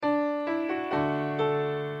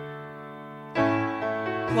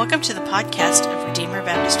Welcome to the podcast of Redeemer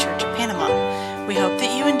Baptist Church of Panama. We hope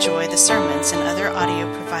that you enjoy the sermons and other audio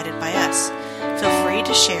provided by us. Feel free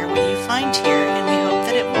to share what you find here, and we hope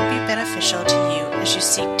that it will be beneficial to you as you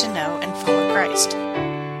seek to know and follow Christ.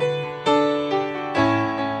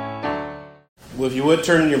 Well, if you would,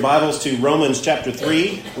 turn in your Bibles to Romans chapter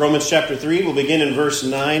 3. Romans chapter 3, we'll begin in verse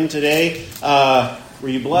 9 today. Were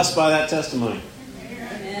you blessed by that testimony?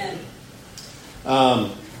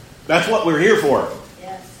 Amen. That's what we're here for.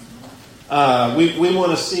 Yes. We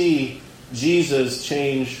want to see Jesus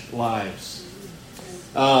change lives.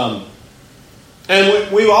 And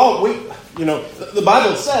the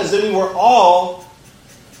Bible says that we were all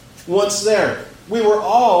once there. We were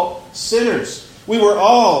all sinners. We were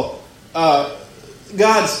all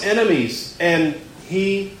God's enemies, and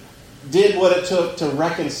He did what it took to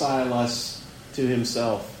reconcile us to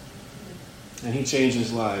Himself, and He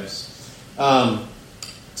changes lives.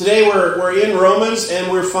 Today we're in Romans, and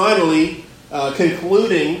we're finally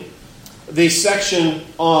concluding the section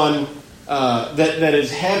on that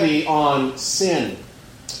is heavy on sin.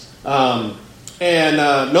 Nobody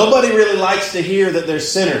really likes to hear that they're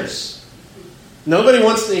sinners. Nobody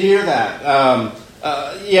wants to hear that.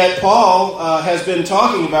 Yet Paul has been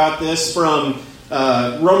talking about this from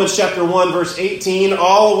Romans chapter 1, verse 18,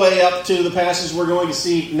 all the way up to the passage we're going to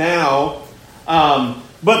see now.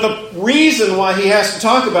 But the reason why he has to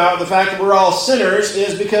talk about the fact that we're all sinners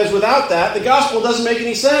is because without that, the gospel doesn't make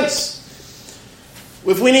any sense.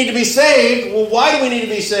 If we need to be saved, well, why do we need to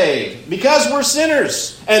be saved? Because we're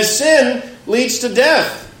sinners. And sin leads to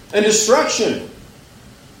death and destruction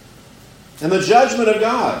and the judgment of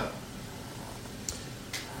God.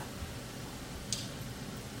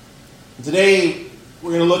 Today,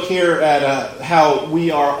 we're going to look here at how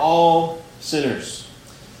we are all sinners.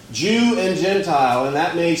 Jew and Gentile, and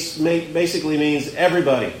that basically means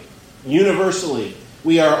everybody. Universally,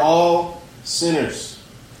 we are all sinners.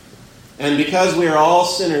 And because we are all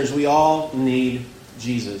sinners, we all need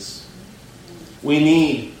Jesus. We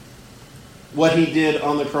need what He did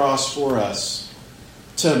on the cross for us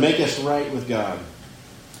to make us right with God.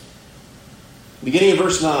 Beginning of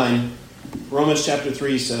verse 9, Romans chapter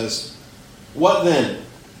 3 says, "What then?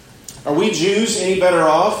 Are we Jews any better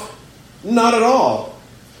off? Not at all.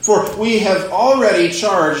 For we have already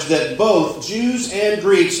charged that both Jews and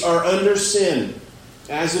Greeks are under sin,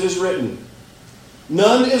 as it is written,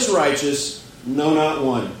 'None is righteous, no, not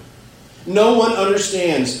one. No one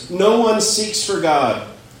understands, no one seeks for God.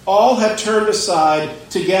 All have turned aside,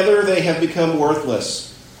 together they have become worthless.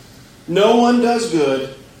 No one does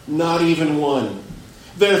good, not even one.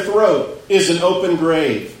 Their throat is an open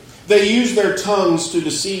grave. They use their tongues to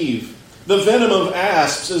deceive. The venom of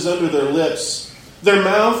asps is under their lips. Their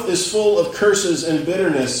mouth is full of curses and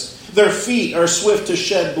bitterness. Their feet are swift to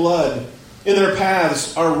shed blood. In their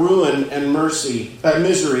paths are ruin and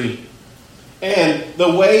misery. And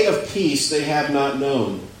the way of peace they have not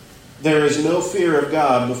known. There is no fear of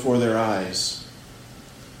God before their eyes.'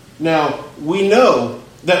 Now, we know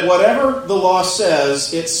that whatever the law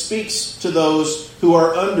says, it speaks to those who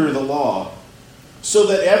are under the law, so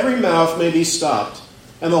that every mouth may be stopped,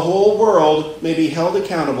 and the whole world may be held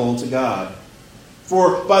accountable to God.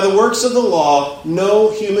 For by the works of the law,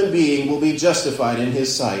 no human being will be justified in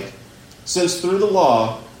his sight, since through the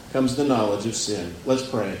law comes the knowledge of sin." Let's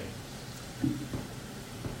pray.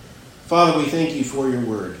 Father, we thank You for Your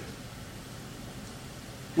word.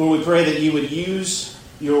 Lord, we pray that You would use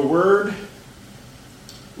Your word,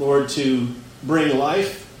 Lord, to bring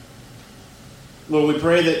life. Lord, we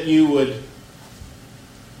pray that You would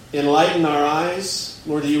enlighten our eyes.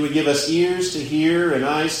 Lord, that You would give us ears to hear and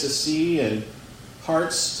eyes to see and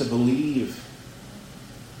hearts to believe.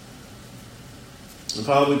 And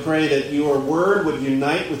Father, we pray that Your word would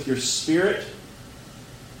unite with Your Spirit.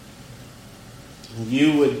 And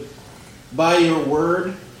You would, by Your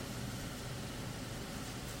word,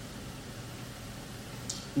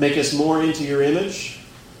 make us more into Your image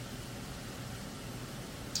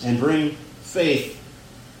and bring faith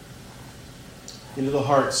into the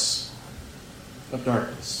hearts of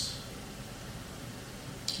darkness.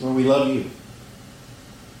 Lord, we love You.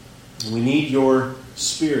 And we need Your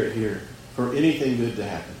Spirit here for anything good to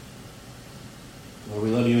happen. Lord, we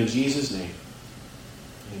love You in Jesus' name.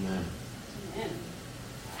 Amen. Amen.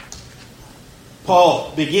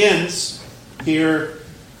 Paul begins here,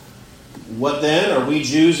 "What then? Are we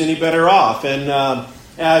Jews any better off?" And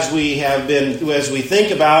as we think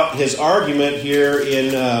about his argument here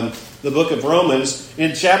in the book of Romans,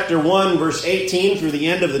 in chapter 1, verse 18 through the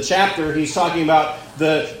end of the chapter, he's talking about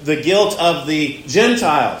the guilt of the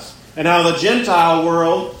Gentiles and how the Gentile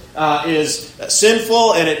world is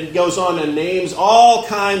sinful, and it goes on and names all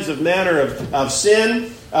kinds of manner of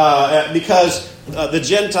sin because the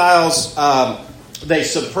Gentiles, they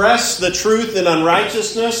suppress the truth in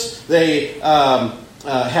unrighteousness. They have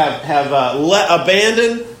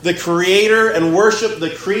abandoned the Creator and worship the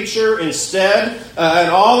creature instead. And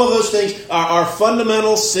all of those things are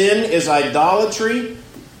fundamental. Sin is idolatry.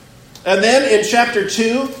 And then in chapter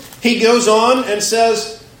 2, he goes on and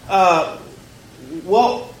says, the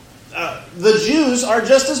Jews are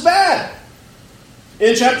just as bad.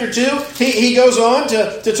 In chapter 2, he goes on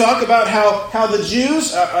to talk about how the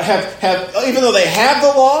Jews have, even though they have the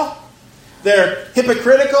law, they're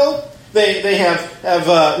hypocritical. They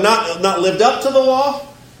have not lived up to the law.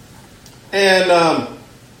 And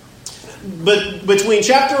but between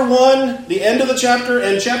chapter 1, the end of the chapter,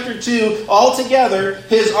 and chapter 2, altogether,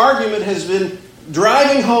 his argument has been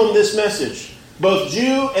driving home this message. Both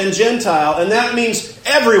Jew and Gentile, and that means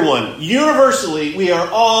everyone, universally, we are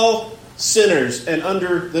all sinners and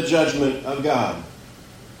under the judgment of God.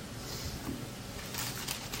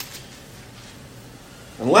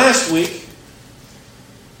 And last week,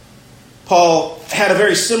 Paul had a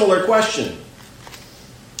very similar question.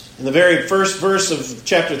 In the very first verse of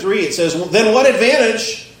chapter 3, it says, "Then what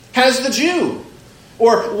advantage has the Jew?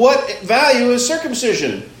 Or what value is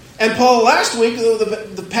circumcision?" And Paul last week,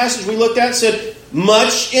 the passage we looked at, said,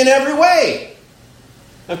 "Much in every way."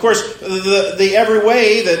 Of course, the every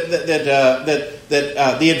way that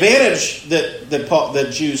the advantage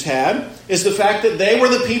that Jews had is the fact that they were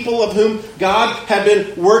the people of whom God had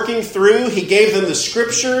been working through. He gave them the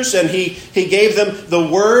scriptures, and He gave them the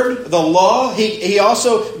word, the law. He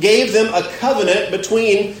also gave them a covenant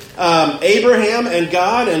between Abraham and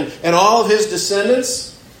God and all of his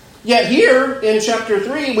descendants. Yet here in chapter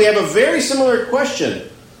 3, we have a very similar question.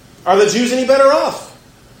 Are the Jews any better off?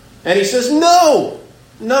 And he says, no,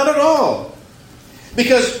 not at all.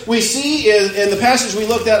 Because we see in the passage we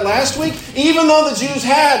looked at last week, even though the Jews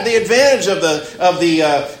had the advantage of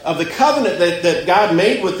the covenant that God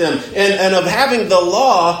made with them and of having the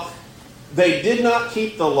law, they did not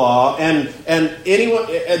keep the law, and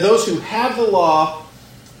those who have the law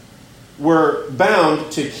were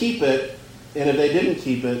bound to keep it, and if they didn't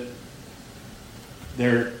keep it,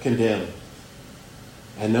 they're condemned.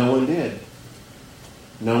 And no one did.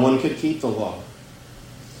 No one could keep the law.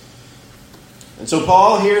 And so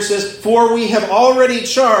Paul here says, "For we have already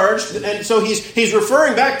charged," and so he's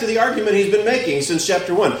referring back to the argument he's been making since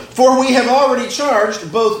chapter 1. "For we have already charged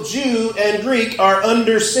both Jew and Greek are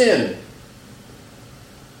under sin."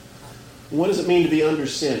 What does it mean to be under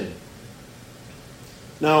sin?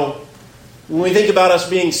 Now, when we think about us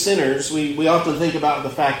being sinners, we often think about the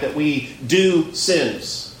fact that we do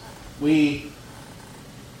sins. We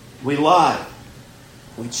lie.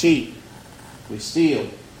 We cheat. We steal.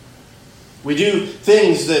 We do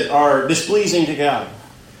things that are displeasing to God.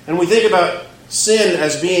 And we think about sin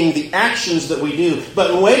as being the actions that we do. But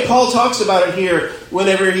the way Paul talks about it here,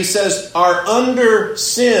 whenever he says, are under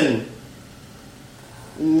sin,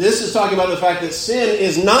 this is talking about the fact that sin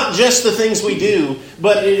is not just the things we do,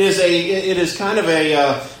 but it is kind of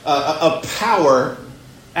a power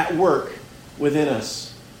at work within us.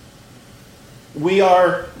 We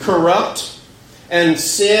are corrupt, and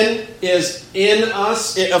sin is in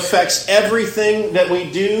us. It affects everything that we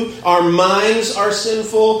do. Our minds are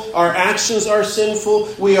sinful. Our actions are sinful.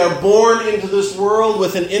 We are born into this world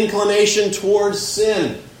with an inclination towards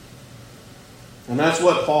sin. And that's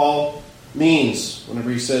what Paul means whenever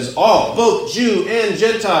he says, all, both Jew and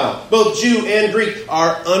Gentile, both Jew and Greek,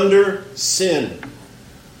 are under sin.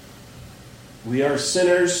 We are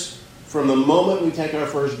sinners from the moment we take our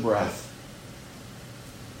first breath.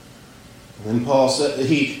 And then Paul said,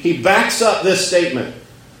 he backs up this statement.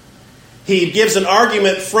 He gives an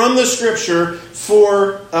argument from the Scripture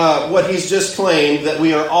for what he's just claimed, that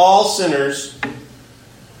we are all sinners,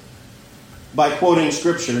 by quoting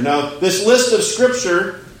Scripture. Now, this list of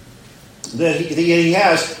Scripture that he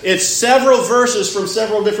has, it's several verses from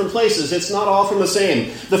several different places. It's not all from the same.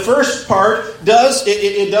 The first part does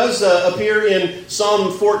appear in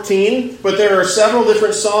Psalm 14, but there are several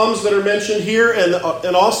different Psalms that are mentioned here,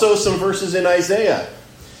 and also some verses in Isaiah.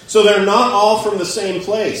 So they're not all from the same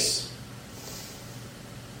place.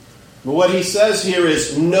 But what he says here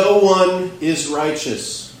is, no one is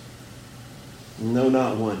righteous. No,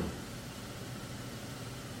 not one.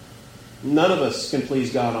 None of us can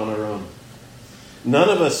please God on our own. None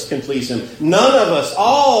of us can please Him. None of us,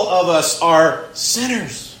 all of us are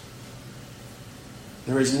sinners.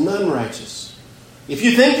 There is none righteous. If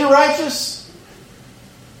you think you're righteous,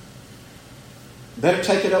 better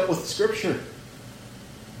take it up with Scripture.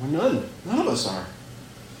 Well, none of us are.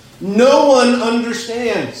 No one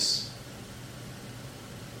understands.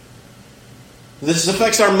 This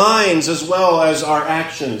affects our minds as well as our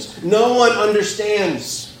actions. No one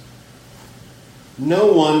understands.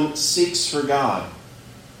 No one seeks for God.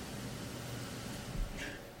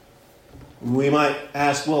 We might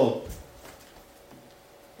ask, well,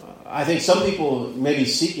 I think some people may be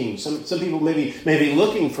seeking. Some people may be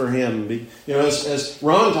looking for Him. As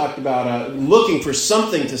Ron talked about, looking for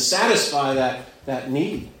something to satisfy that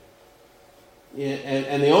need.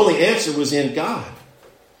 And the only answer was in God.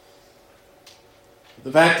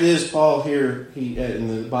 The fact is, Paul here, in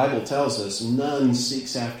the Bible tells us, none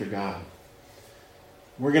seeks after God.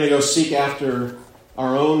 We're going to go seek after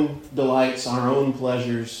our own delights, our own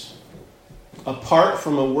pleasures. Apart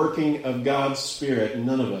from a working of God's Spirit,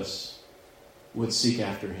 none of us would seek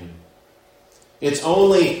after Him. It's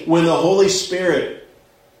only when the Holy Spirit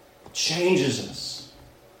changes us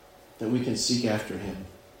that we can seek after Him.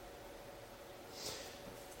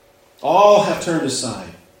 All have turned aside.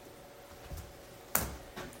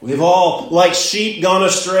 We've all, like sheep, gone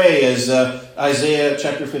astray, as Isaiah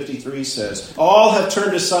chapter 53 says. All have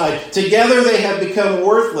turned aside. Together they have become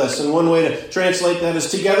worthless. And one way to translate that is,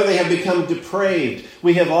 together they have become depraved.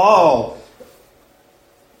 We have all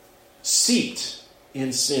seeped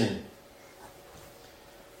in sin.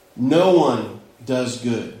 No one does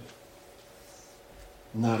good.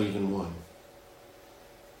 Not even one.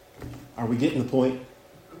 Are we getting the point?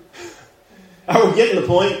 Are we getting the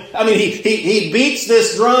point? I mean, he beats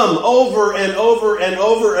this drum over and over and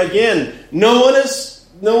over again. No one is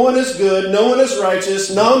good. No one is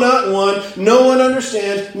righteous. No, not one. No one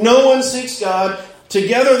understands. No one seeks God.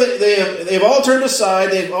 Together they've all turned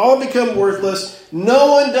aside. They've all become worthless.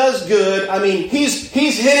 No one does good. I mean, he's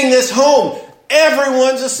hitting this home.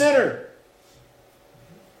 Everyone's a sinner.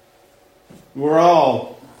 We're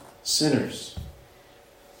all sinners.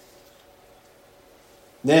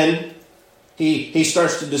 Then he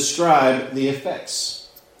starts to describe the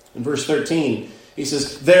effects. In verse 13, he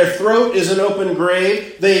says, their throat is an open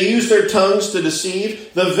grave. They use their tongues to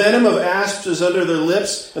deceive. The venom of asps is under their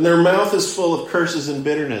lips, and their mouth is full of curses and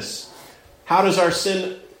bitterness. How does our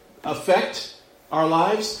sin affect our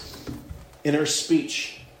lives? In our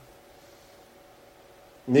speech.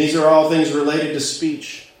 And these are all things related to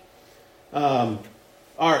speech. One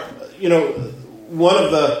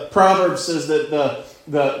of the Proverbs says that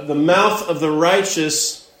the mouth of the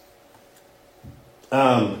righteous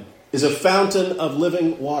is a fountain of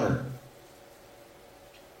living water.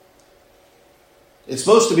 It's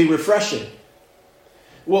supposed to be refreshing.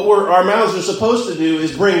 What our mouths are supposed to do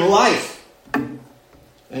is bring life.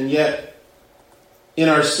 And yet, in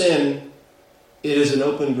our sin, it is an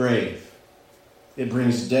open grave. It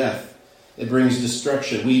brings death. It brings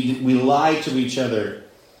destruction. We lie to each other.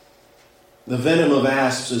 The venom of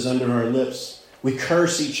asps is under our lips. We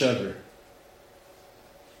curse each other.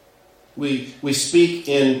 We speak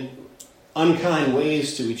in unkind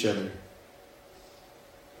ways to each other.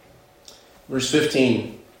 Verse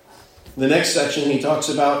 15. The next section, he talks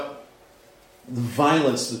about the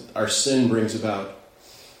violence that our sin brings about.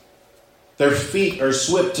 Their feet are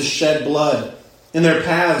swift to shed blood. In their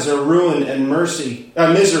paths are ruin and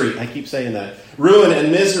misery. I keep saying that. Ruin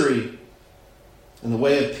and misery. And the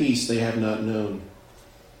way of peace they have not known.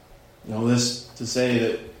 All this to say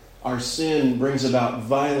that our sin brings about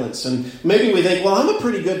violence. And maybe we think, well, I'm a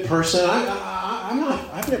pretty good person.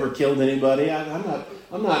 I've never killed anybody. I'm not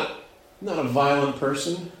a violent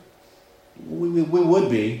person. We would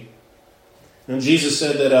be. And Jesus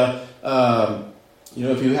said that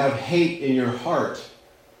if you have hate in your heart,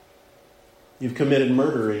 you've committed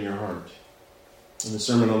murder in your heart. In the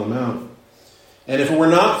Sermon on the Mount. And if it were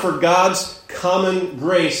not for God's common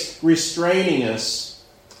grace restraining us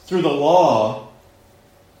through the law,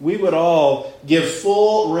 we would all give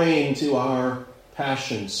full rein to our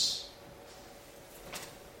passions.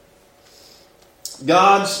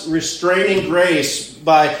 God's restraining grace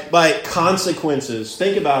by consequences.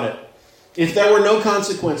 Think about it. If there were no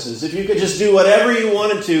consequences, if you could just do whatever you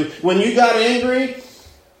wanted to, when you got angry,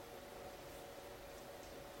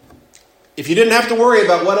 if you didn't have to worry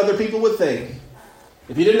about what other people would think,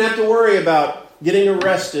 if you didn't have to worry about getting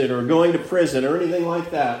arrested or going to prison or anything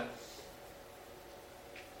like that,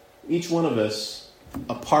 each one of us,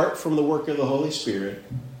 apart from the work of the Holy Spirit,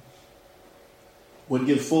 would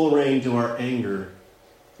give full rein to our anger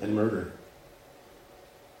and murder.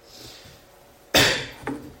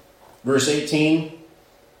 Verse 18,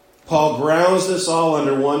 Paul grounds this all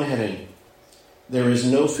under one heading. There is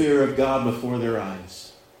no fear of God before their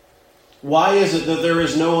eyes. Why is it that there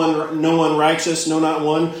is no one righteous, no, not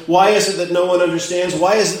one? Why is it that no one understands?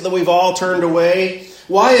 Why is it that we've all turned away?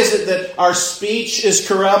 Why is it that our speech is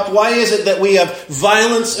corrupt? Why is it that we have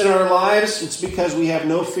violence in our lives? It's because we have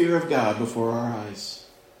no fear of God before our eyes.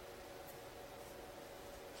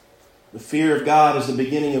 The fear of God is the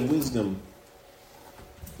beginning of wisdom,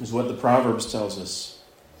 is what the Proverbs tells us.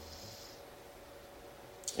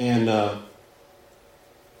 And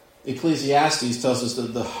Ecclesiastes tells us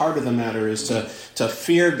that the heart of the matter is to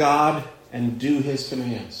fear God and do His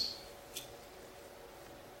commands.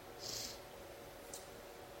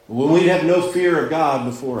 When we have no fear of God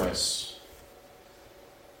before us,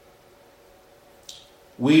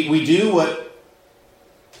 we do what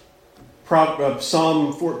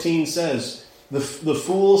Psalm 14 says. The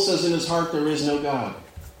fool says in his heart, there is no God.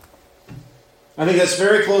 I think that's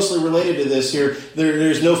very closely related to this here.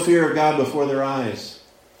 There's no fear of God before their eyes.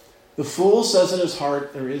 The fool says in his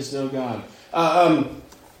heart, there is no God.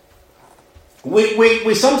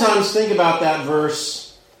 We sometimes think about that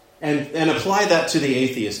verse and apply that to the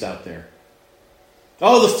atheist out there.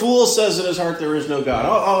 Oh, the fool says in his heart, there is no God.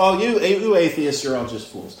 Oh, you atheists are all just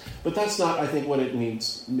fools. But that's not, I think, what it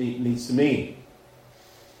needs to mean.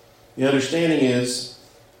 The understanding is,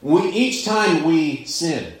 each time we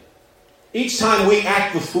sin, each time we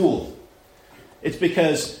act the fool, it's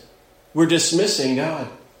because we're dismissing God.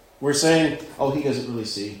 We're saying, oh, He doesn't really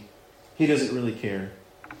see. He doesn't really care.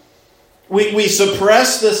 We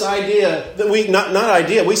suppress this idea, that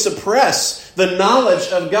we suppress the knowledge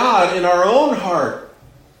of God in our own heart.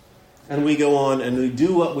 And we go on and we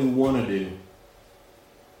do what we want to do,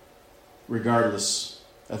 regardless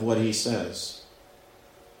of what He says.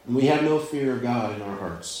 And we have no fear of God in our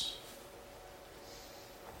hearts.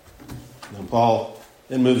 Now Paul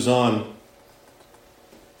then moves on.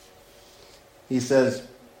 He says,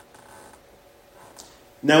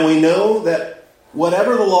 now we know that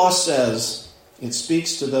whatever the law says, it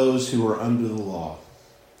speaks to those who are under the law,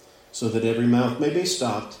 so that every mouth may be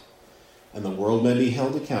stopped and the world may be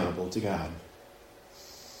held accountable to God.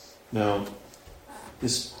 Now,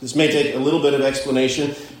 this may take a little bit of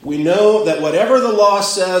explanation. We know that whatever the law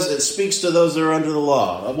says, it speaks to those that are under the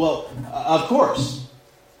law. Well, of course.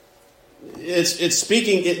 It's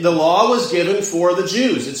speaking. The law was given for the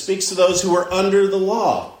Jews. It speaks to those who are under the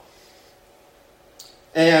law.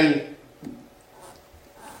 And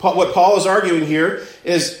what Paul is arguing here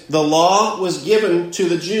is the law was given to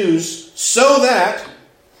the Jews so that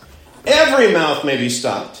every mouth may be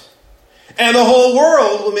stopped and the whole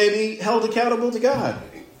world may be held accountable to God.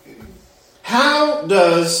 How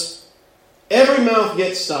does every mouth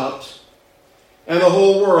get stopped and the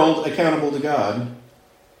whole world accountable to God?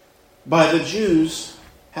 By the Jews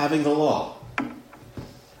having the law.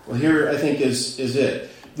 Well, here I think is it.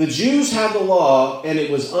 The Jews had the law and it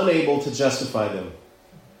was unable to justify them.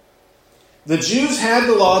 The Jews had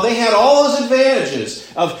the law. They had all those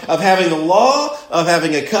advantages of having the law, of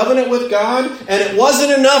having a covenant with God, and it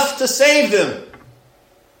wasn't enough to save them.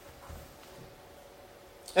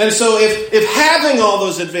 And so if having all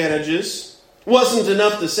those advantages wasn't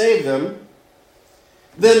enough to save them,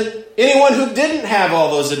 then anyone who didn't have all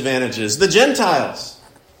those advantages, the Gentiles,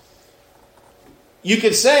 you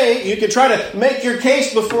could try to make your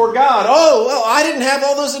case before God. Oh, well, I didn't have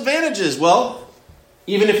all those advantages. Well,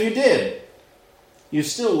 even if you did, you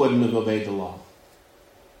still wouldn't have obeyed the law.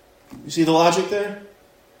 You see the logic there?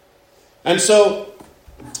 And so,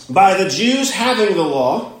 by the Jews having the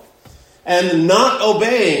law and not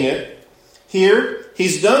obeying it, here,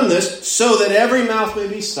 He's done this so that every mouth may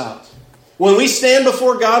be stopped. When we stand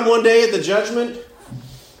before God one day at the judgment,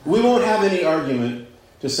 we won't have any argument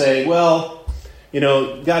to say, well,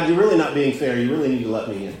 God, you're really not being fair. You really need to let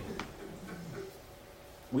me in.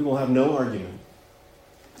 We will have no argument.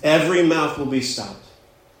 Every mouth will be stopped.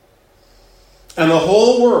 And the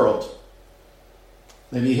whole world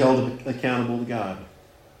may be held accountable to God.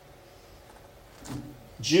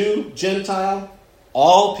 Jew, Gentile,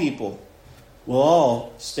 all people will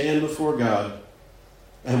all stand before God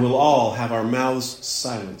and we'll all have our mouths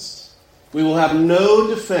silenced. We will have no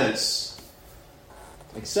defense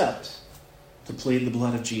except to plead the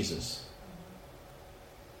blood of Jesus.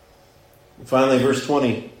 And finally, verse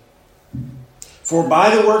 20. For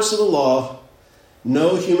by the works of the law,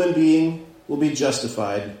 no human being will be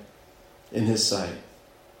justified in his sight.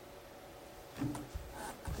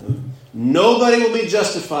 Nobody will be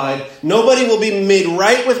justified. Nobody will be made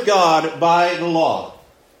right with God by the law.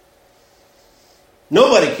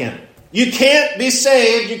 Nobody can. You can't be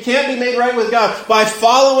saved. You can't be made right with God by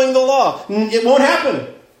following the law. It won't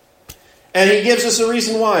happen. And he gives us a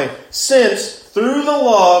reason why. Since through the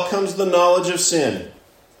law comes the knowledge of sin.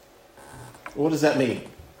 What does that mean?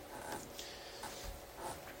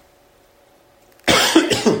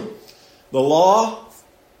 The law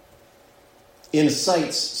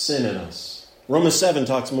incites sin in us. Romans 7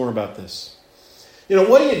 talks more about this.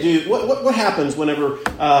 What do you do? What happens whenever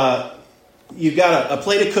you've got a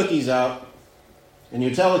plate of cookies out and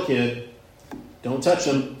you tell a kid, don't touch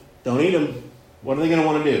them, don't eat them? What are they going to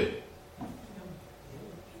want to do?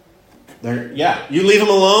 You leave them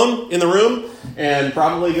alone in the room, and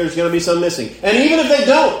probably there's going to be some missing. And even if they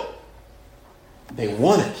don't, they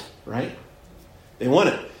want it, right? They want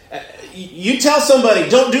it. You tell somebody,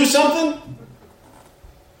 don't do something,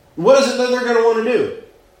 what is it that they're going to want to do?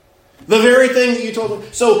 The very thing that you told them.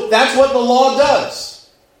 So that's what the law does.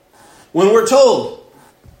 When we're told,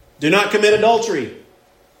 do not commit adultery,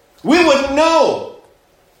 we wouldn't know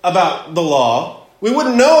about the law. We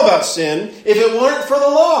wouldn't know about sin if it weren't for the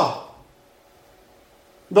law.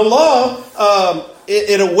 The law,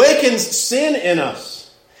 it awakens sin in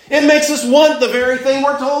us. It makes us want the very thing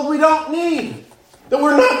we're told we don't need, that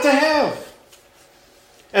we're not to have.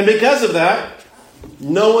 And because of that,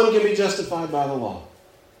 no one can be justified by the law.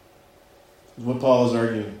 Is what Paul is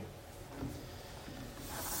arguing.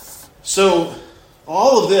 So,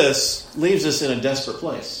 all of this leaves us in a desperate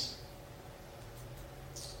place.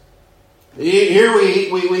 Here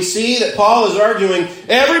we see that Paul is arguing,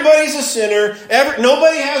 everybody's a sinner,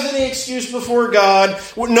 nobody has any excuse before God,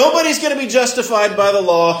 nobody's going to be justified by the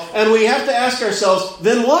law, and we have to ask ourselves,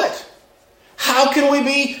 then what? How can we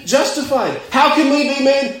be justified? How can we be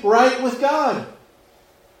made right with God?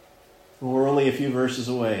 Well, we're only a few verses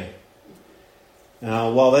away.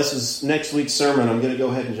 Now, while this is next week's sermon, I'm going to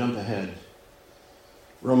go ahead and jump ahead.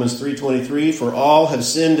 Romans 3:23, for all have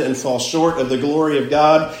sinned and fall short of the glory of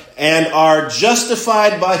God and are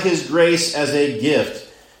justified by His grace as a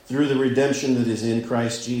gift through the redemption that is in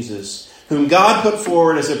Christ Jesus, whom God put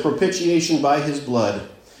forward as a propitiation by His blood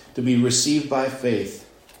to be received by faith.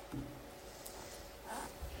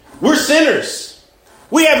 We're sinners.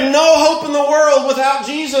 We have no hope in the world without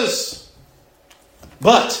Jesus.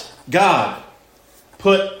 But God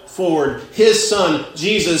put forward His Son,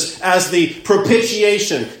 Jesus, as the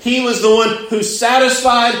propitiation. He was the one who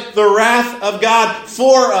satisfied the wrath of God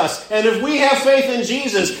for us. And if we have faith in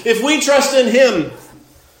Jesus, if we trust in Him,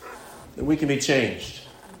 then we can be changed.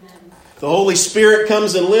 The Holy Spirit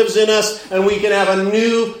comes and lives in us, and we can have a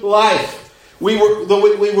new life. We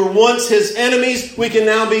were once His enemies. We can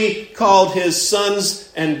now be called His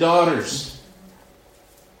sons and daughters.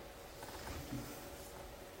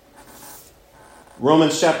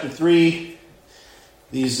 Romans chapter 3,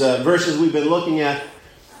 these verses we've been looking at,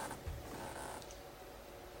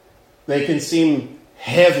 they can seem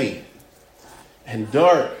heavy and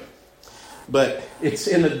dark, but it's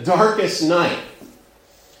in the darkest night.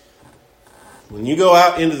 When you go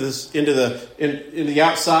out into the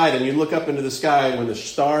outside and you look up into the sky when the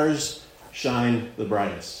stars shine the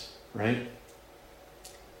brightest, right?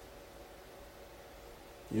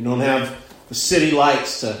 You don't have the city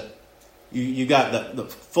lights to... You got the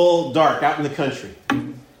full dark out in the country.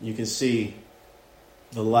 You can see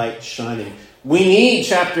the light shining. We need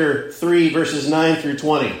chapter 3, verses 9 through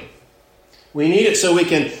 20. We need it so we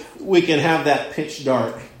can have that pitch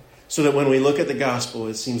dark, so that when we look at the gospel,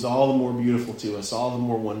 it seems all the more beautiful to us, all the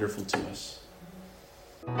more wonderful to us.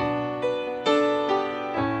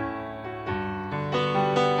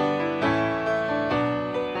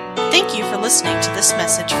 Thank you for listening to this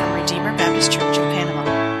message from Redeemer Baptist Church in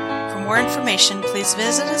Panama. For more information, please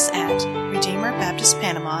visit us at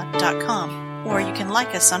RedeemerBaptistPanama.com, or you can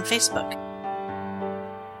like us on Facebook.